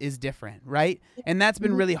is different, right? And that's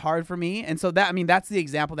been really hard for me. And so that's the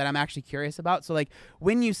example that I'm actually curious about. So like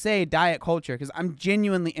when you say diet culture, because I'm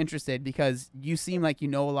genuinely interested, because you seem like you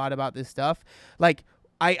know a lot about this stuff, like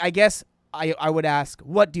I guess I would ask,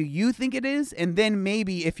 what do you think it is? And then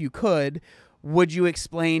maybe if you could, would you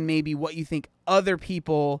explain maybe what you think other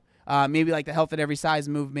people, maybe like the Health at Every Size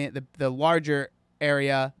movement, the larger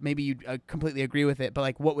area, maybe you completely agree with it, but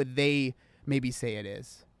like what would they maybe say it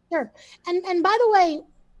is? Sure. And by the way,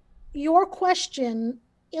 your question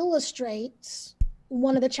illustrates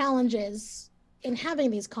one of the challenges in having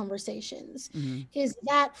these conversations, is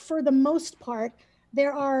that for the most part,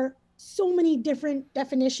 there are so many different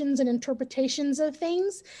definitions and interpretations of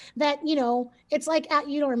things that, it's like,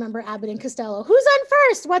 you don't remember Abbott and Costello. Who's on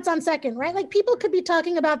first? What's on second, right? Like people could be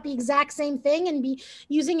talking about the exact same thing and be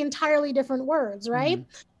using entirely different words, right?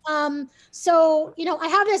 So, I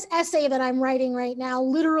have this essay that I'm writing right now,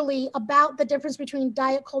 literally about the difference between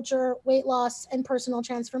diet culture, weight loss, and personal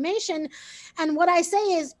transformation. And what I say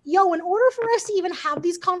is, in order for us to even have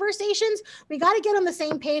these conversations, we got to get on the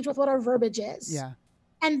same page with what our verbiage is. Yeah.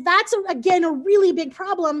 And that's, again, a really big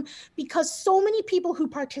problem, because so many people who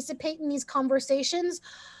participate in these conversations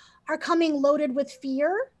are coming loaded with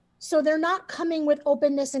fear. So they're not coming with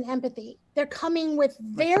openness and empathy. They're coming with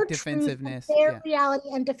their defensiveness, truth, their reality,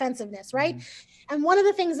 and defensiveness, right? And one of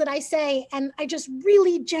the things that I say, and I just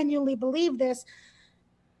really genuinely believe this,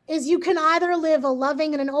 is you can either live a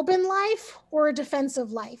loving and an open life or a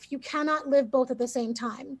defensive life. You cannot live both at the same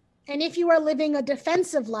time. And if you are living a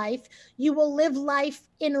defensive life, you will live life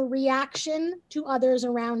in a reaction to others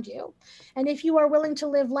around you. And if you are willing to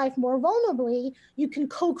live life more vulnerably, you can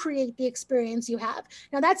co-create the experience you have.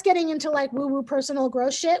 Now that's getting into like woo-woo personal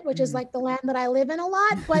growth shit, which is like the land that I live in a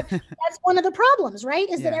lot. But that's one of the problems, right?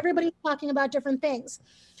 Is that everybody's talking about different things.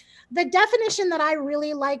 The definition that I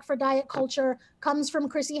really like for diet culture comes from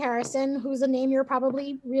Chrissy Harrison, who's a name you're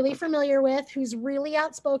probably really familiar with, who's really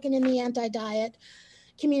outspoken in the anti-diet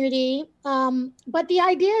community. But the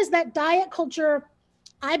idea is that diet culture,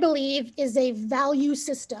 I believe, is a value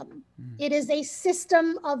system. It is a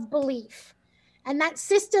system of belief. And that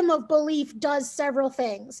system of belief does several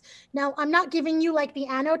things. Now, I'm not giving you like the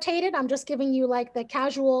annotated, I'm just giving you like the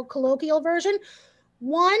casual colloquial version.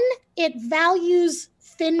 One, it values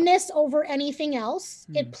thinness over anything else.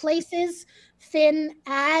 It places thin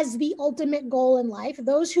as the ultimate goal in life.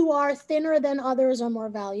 Those who are thinner than others are more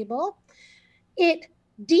valuable. It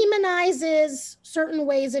demonizes certain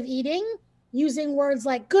ways of eating using words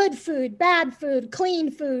like good food, bad food,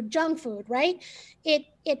 clean food, junk food, right? It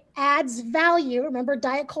adds value. Remember,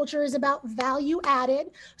 diet culture is about value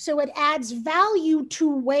added. So it adds value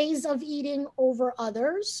to ways of eating over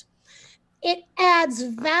others. It adds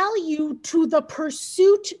value to the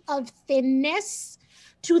pursuit of thinness,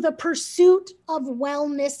 to the pursuit of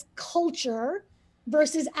wellness culture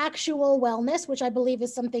versus actual wellness, which I believe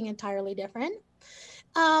is something entirely different.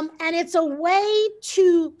 And it's a way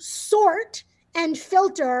to sort and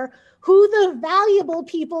filter who the valuable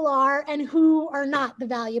people are and who are not the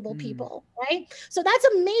valuable people, right? So that's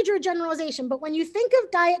a major generalization. But when you think of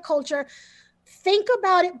diet culture, think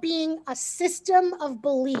about it being a system of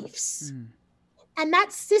beliefs. And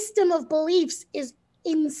that system of beliefs is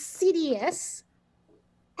insidious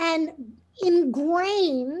and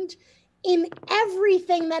ingrained in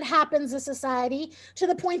everything that happens in society, to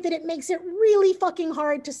the point that it makes it really fucking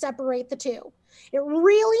hard to separate the two. It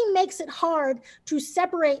really makes it hard to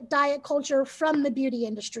separate diet culture from the beauty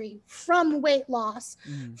industry, from weight loss,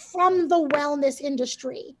 from the wellness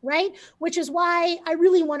industry, right? Which is why I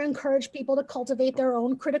really want to encourage people to cultivate their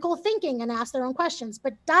own critical thinking and ask their own questions.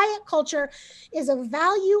 But diet culture is a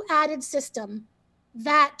value-added system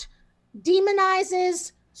that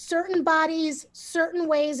demonizes certain bodies, certain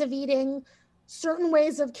ways of eating, certain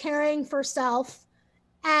ways of caring for self,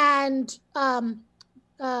 and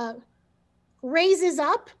raises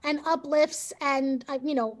up and uplifts and,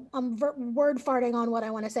 I'm word farting on what I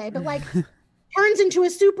want to say, but like turns into a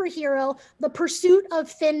superhero, the pursuit of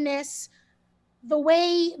thinness, the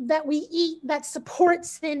way that we eat that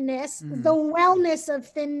supports thinness, the wellness of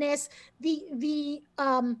thinness, the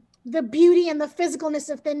beauty and the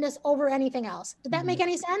physicalness of thinness over anything else. Did that make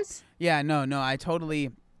any sense? Yeah, no, I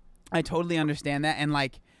totally understand that. And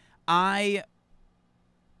like, I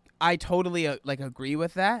totally like agree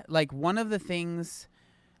with that. Like, one of the things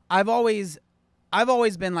I've always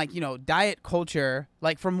been like, diet culture,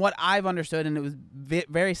 like from what I've understood, and it was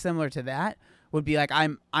very similar to that, would be like,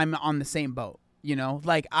 I'm on the same boat,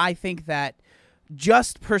 like I think that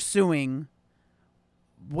just pursuing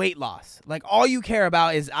weight loss, like all you care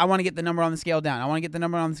about is, I want to get the number on the scale down. I want to get the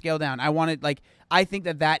number on the scale down. I think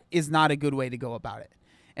that is not a good way to go about it.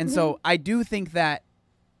 And so I do think that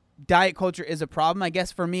diet culture is a problem. I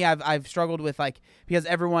guess for me, I've struggled with, like, because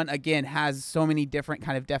everyone again has so many different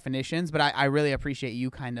kind of definitions, but I really appreciate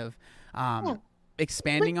you kind of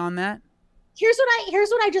expanding on that. Here's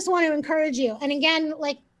what I just want to encourage you. And again,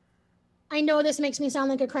 like, I know this makes me sound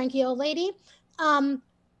like a cranky old lady.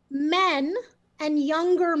 Men and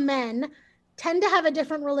younger men tend to have a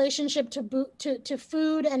different relationship to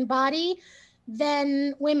food and body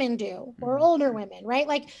than women do, or older women, right?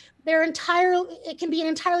 Like, it can be an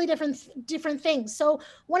entirely different thing. So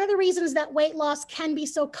one of the reasons that weight loss can be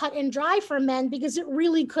so cut and dry for men, because it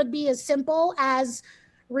really could be as simple as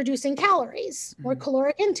reducing calories or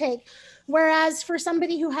caloric intake. Whereas for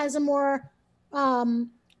somebody who has a more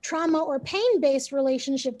trauma or pain-based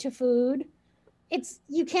relationship to food,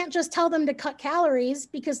 you can't just tell them to cut calories,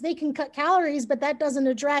 because they can cut calories, but that doesn't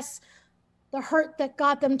address the hurt that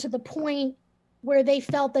got them to the point where they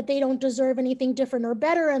felt that they don't deserve anything different or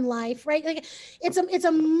better in life, right? Like, it's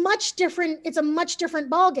a much different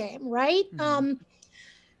ball game, right?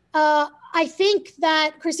 I think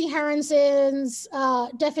that Chrissy Harrison's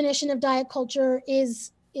definition of diet culture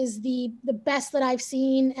is the best that I've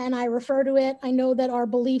seen, and I refer to it. I know that our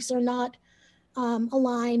beliefs are not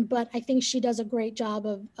aligned, but I think she does a great job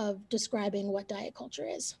of describing what diet culture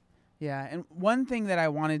is. Yeah, and one thing that I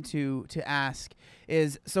wanted to ask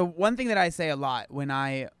is, so one thing that I say a lot when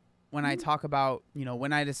I when I talk about, you know,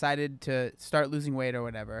 when I decided to start losing weight or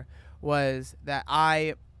whatever, was that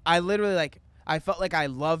I literally, like, I felt like I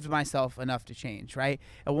loved myself enough to change, right?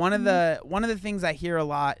 And one of the things I hear a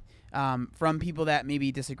lot from people that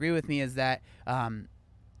maybe disagree with me is that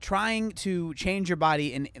trying to change your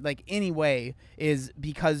body in like any way is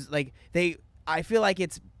because like I feel like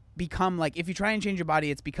it's become like, if you try and change your body,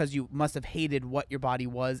 it's because you must have hated what your body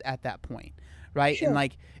was at that point, right? Sure. And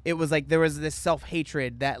like it was like there was this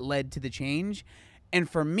self-hatred that led to the change. And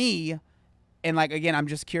for me, and like again, I'm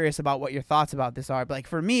just curious about what your thoughts about this are, but like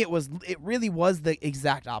for me, it really was the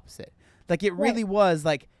exact opposite. Like it really was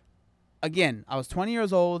like, again, I was 20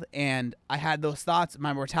 years old and I had those thoughts.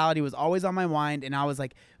 My mortality was always on my mind, and I was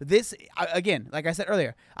like, again, like I said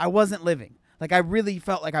earlier, I wasn't living. Like I really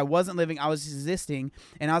felt like I wasn't living. I was existing,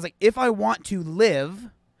 and I was like, if I want to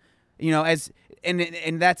live, you know,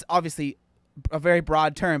 and that's obviously a very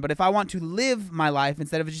broad term, but if I want to live my life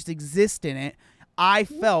instead of just exist in it, I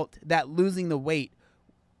felt that losing the weight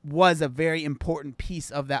was a very important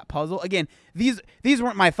piece of that puzzle. Again, these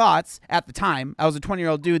weren't my thoughts at the time. I was a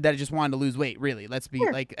 20-year-old dude that just wanted to lose weight, really. Let's be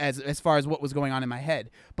like, as far as what was going on in my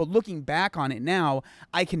head. But looking back on it now,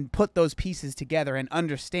 I can put those pieces together and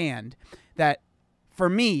understand that for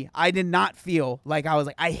me, I did not feel like I was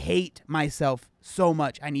like, I hate myself so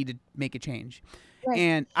much, I need to make a change. Right.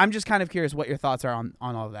 And I'm just kind of curious what your thoughts are on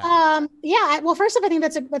all of that. Yeah. Well, first off, I think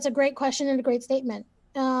that's a great question and a great statement.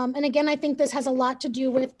 And again, I think this has a lot to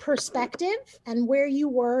do with perspective and where you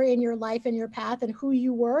were in your life and your path and who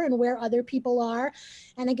you were and where other people are.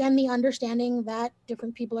 And again, the understanding that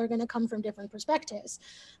different people are going to come from different perspectives.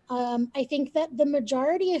 I think that the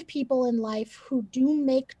majority of people in life who do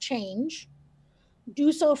make change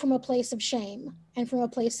do so from a place of shame and from a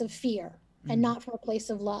place of fear and not from a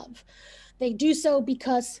place of love. They do so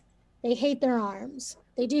because they hate their arms.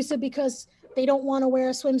 They do so because they don't want to wear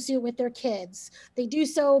a swimsuit with their kids. They do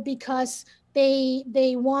so because they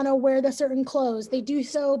want to wear the certain clothes. They do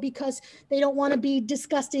so because they don't want to be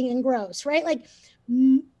disgusting and gross, right? Like,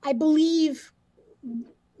 I believe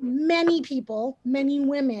many people, many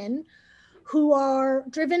women who are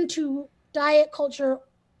driven to diet culture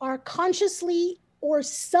are consciously or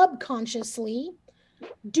subconsciously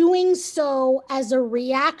doing so as a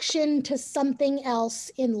reaction to something else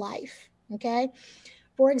in life, okay?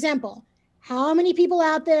 For example, how many people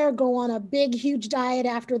out there go on a big, huge diet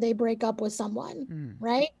after they break up with someone,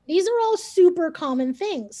 right? These are all super common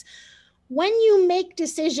things. When you make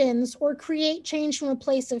decisions or create change from a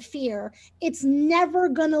place of fear, it's never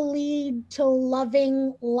going to lead to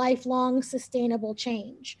loving, lifelong, sustainable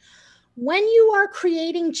change. When you are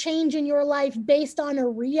creating change in your life based on a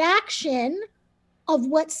reaction of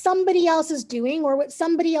what somebody else is doing or what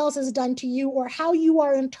somebody else has done to you or how you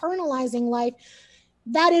are internalizing life,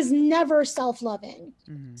 that is never self-loving.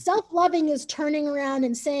 Self-loving is turning around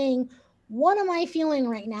and saying, what am I feeling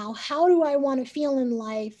right now? How do I want to feel in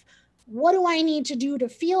life? What do I need to do to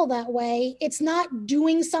feel that way? It's not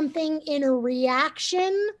doing something in a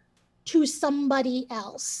reaction to somebody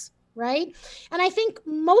else, right? And I think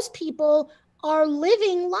most people are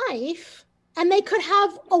living life, and they could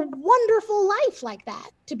have a wonderful life like that,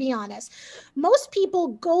 to be honest. Most people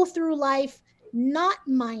go through life not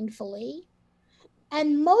mindfully,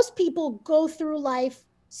 and most people go through life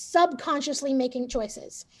subconsciously making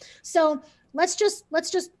choices. So let's just,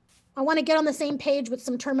 I want to get on the same page with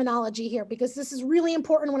some terminology here, because this is really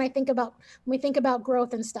important when we think about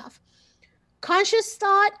growth and stuff. Conscious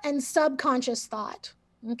thought and subconscious thought,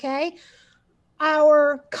 okay?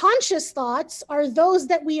 Our conscious thoughts are those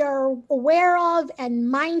that we are aware of and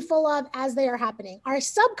mindful of as they are happening. Our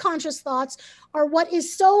subconscious thoughts are what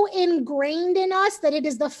is so ingrained in us that it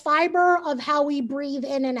is the fiber of how we breathe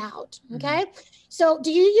in and out, okay? So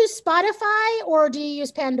do you use Spotify or do you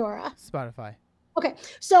use Pandora? Spotify. Okay,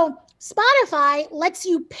 so Spotify lets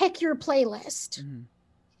you pick your playlist.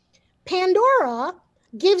 Pandora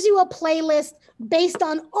gives you a playlist based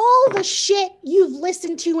on all the shit you've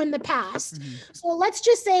listened to in the past. So let's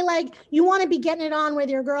just say, like, you want to be getting it on with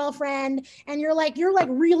your girlfriend and you're like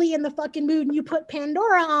really in the fucking mood, and you put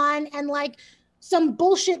Pandora on, and like some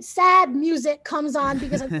bullshit sad music comes on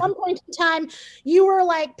because at some point in time you were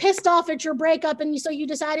like pissed off at your breakup, and so you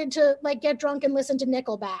decided to like get drunk and listen to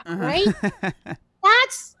Nickelback, right?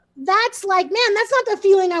 That's like, man, that's not the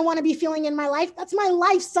feeling I want to be feeling in my life. That's my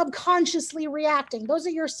life subconsciously reacting. Those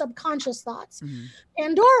are your subconscious thoughts.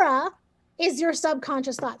 Pandora is your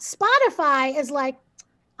subconscious thoughts. Spotify is like,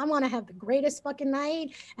 I'm going to have the greatest fucking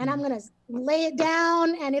night, and I'm going to lay it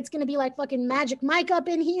down, and it's going to be like fucking Magic Mike up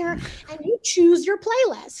in here, and you choose your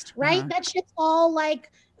playlist, right? That shit's all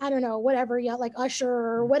like, I don't know, whatever, yeah, like Usher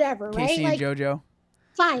or whatever, right? Casey like and JoJo.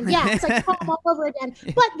 Fine. Yeah. It's like home all over again.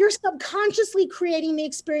 But you're subconsciously creating the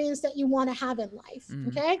experience that you want to have in life.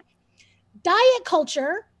 Okay. Diet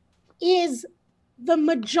culture is the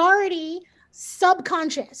majority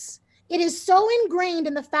subconscious. It is so ingrained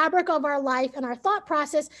in the fabric of our life and our thought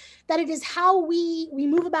process that it is how we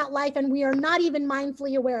move about life, and we are not even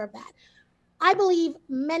mindfully aware of that. I believe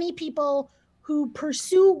many people who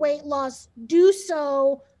pursue weight loss do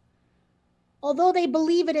so, although they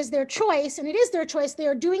believe it is their choice, and it is their choice, they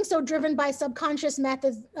are doing so driven by subconscious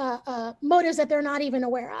methods, motives that they're not even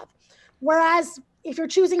aware of. Whereas if you're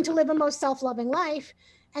choosing to live a most self-loving life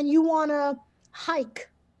and you want to hike,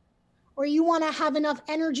 or you want to have enough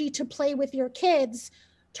energy to play with your kids,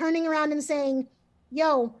 turning around and saying,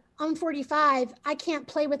 yo, I'm 45, I can't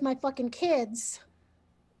play with my fucking kids.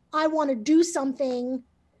 I want to do something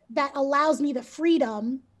that allows me the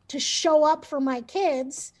freedom to show up for my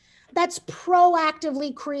kids. That's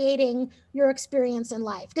proactively creating your experience in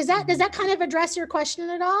life. Does that kind of address your question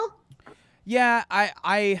at all? Yeah,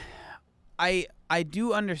 I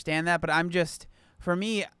do understand that, but I'm just, for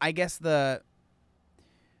me, I guess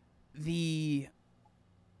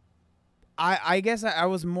I guess I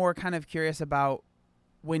was more kind of curious about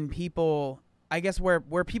when people, I guess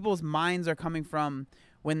where people's minds are coming from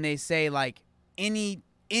when they say like any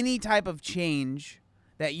type of change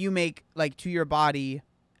that you make like to your body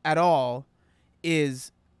at all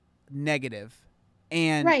is negative.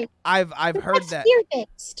 And right. I've but heard that's that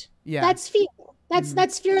fear-based. Yeah. That's fear.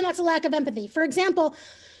 That's fear, and that's a lack of empathy. For example,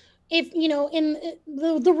 if you know, in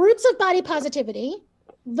the roots of body positivity,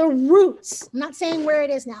 the roots, I'm not saying where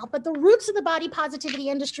it is now, but the roots of the body positivity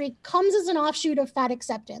industry comes as an offshoot of fat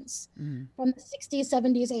acceptance from the 60s,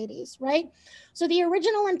 70s, 80s, right? So the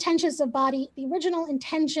original intention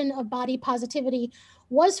of body positivity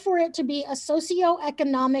was for it to be a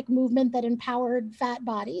socio-economic movement that empowered fat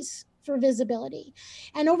bodies for visibility.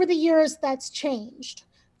 And over the years, that's changed.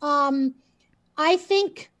 I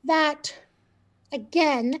think that,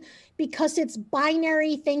 again, because it's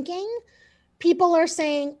binary thinking, people are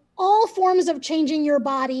saying all forms of changing your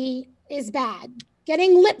body is bad.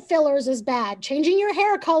 Getting lip fillers is bad. Changing your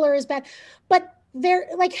hair color is bad. But they're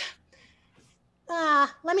like,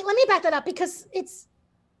 let me back that up because it's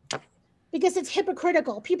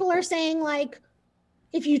hypocritical. People are saying like,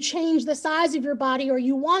 if you change the size of your body or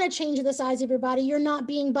you want to change the size of your body, you're not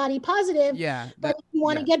being body positive. Yeah. But if you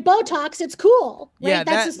want to get Botox, it's cool. Right?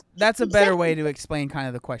 Yeah, that's a better way to explain kind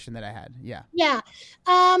of the question that I had. Yeah. Yeah.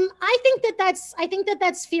 I think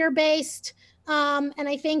that's fear-based. And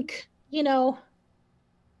I think,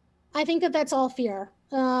 I think that that's all fear.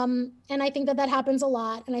 And I think that happens a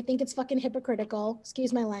lot. And I think it's fucking hypocritical,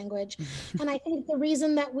 excuse my language. And I think the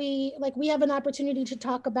reason that we have an opportunity to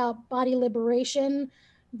talk about body liberation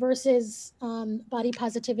versus body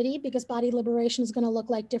positivity, because body liberation is going to look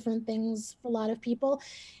like different things for a lot of people.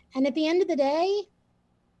 And at the end of the day,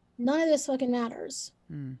 none of this fucking matters.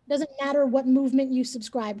 Doesn't matter what movement you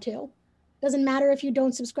subscribe to. Doesn't matter if you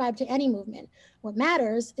don't subscribe to any movement. What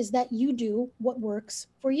matters is that you do what works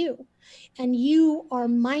for you. And you are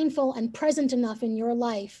mindful and present enough in your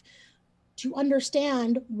life to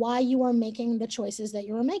understand why you are making the choices that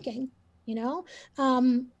you are making.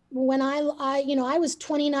 When I was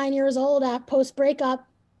 29 years old at post breakup,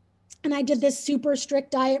 and I did this super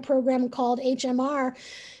strict diet program called HMR.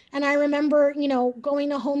 And I remember, going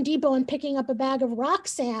to Home Depot and picking up a bag of rock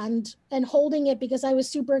sand and holding it because I was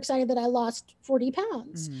super excited that I lost 40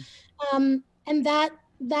 pounds. And that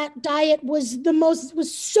diet was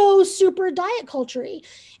so super diet culture-y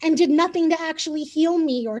and did nothing to actually heal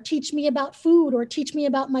me or teach me about food or teach me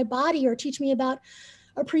about my body or teach me about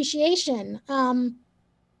appreciation.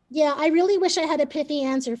 Yeah, I really wish I had a pithy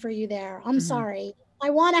answer for you there. I'm sorry. I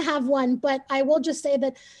want to have one, but I will just say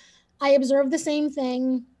that I observe the same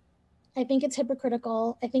thing. I think it's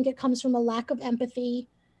hypocritical. I think it comes from a lack of empathy.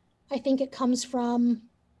 I think it comes from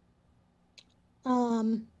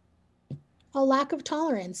a lack of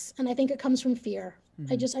tolerance. And I think it comes from fear.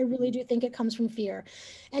 I really do think it comes from fear.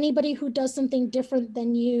 Anybody who does something different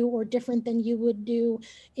than you or different than you would do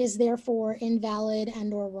is therefore invalid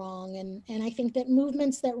and or wrong. And I think that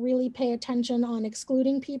movements that really pay attention on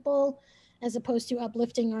excluding people as opposed to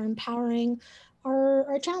uplifting or empowering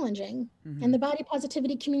are challenging. And the body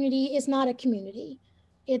positivity community is not a community.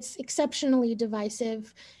 It's exceptionally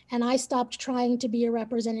divisive. And I stopped trying to be a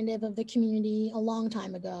representative of the community a long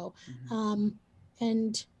time ago.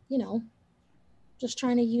 And, just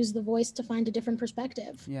trying to use the voice to find a different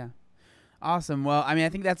perspective. Yeah. Awesome. Well, I mean, I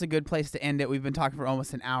think that's a good place to end it. We've been talking for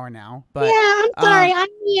almost an hour now. But yeah, I'm Sorry, I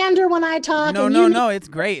meander when I talk. No, it's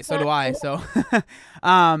great. So do I. So,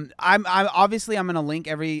 I'm obviously I'm gonna link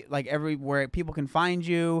everywhere people can find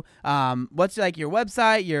you. What's like your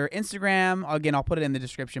website, your Instagram? Again, I'll put it in the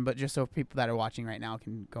description, but just so people that are watching right now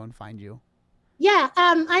can go and find you. Yeah,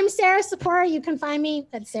 I'm Sarah Sapora. You can find me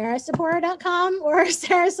at sarahsapora.com or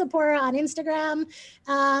Sarah Sapora on Instagram.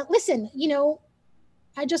 Listen,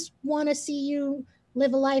 I just want to see you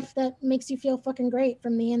live a life that makes you feel fucking great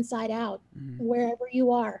from the inside out, wherever you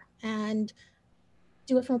are, and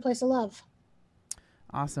do it from a place of love.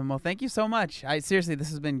 Awesome. Well, thank you so much. Seriously, this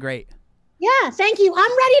has been great. Yeah, thank you.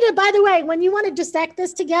 I'm ready to, by the way, when you want to dissect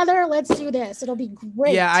this together, let's do this. It'll be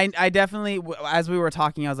great. Yeah, I definitely, as we were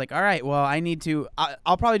talking, I was like, all right, well, I need to,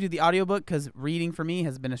 I'll probably do the audiobook because reading for me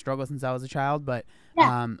has been a struggle since I was a child, but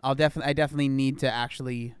yeah. I definitely need to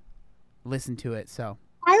actually listen to it, so.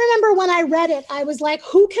 I remember when I read it, I was like,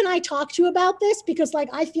 who can I talk to about this? Because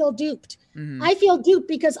I feel duped. I feel duped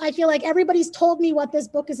because I feel like everybody's told me what this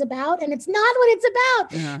book is about and it's not what it's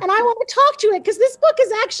about. And I want to talk to it because this book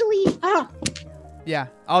is actually, Yeah,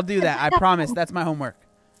 I'll do that. I promise. That's my homework.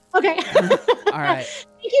 Okay. All right.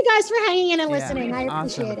 Thank you guys for hanging in and listening. I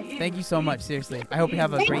appreciate it. Thank you so much. Seriously. I hope you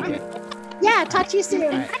have a great day. Yeah, talk to you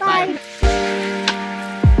soon. Right, bye.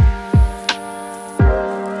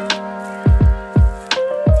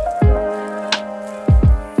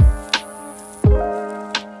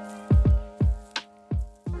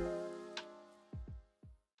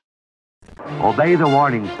 Obey the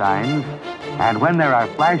warning signs, and when there are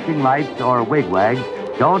flashing lights or wigwags,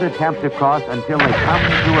 don't attempt to cross until they come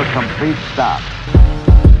to a complete stop.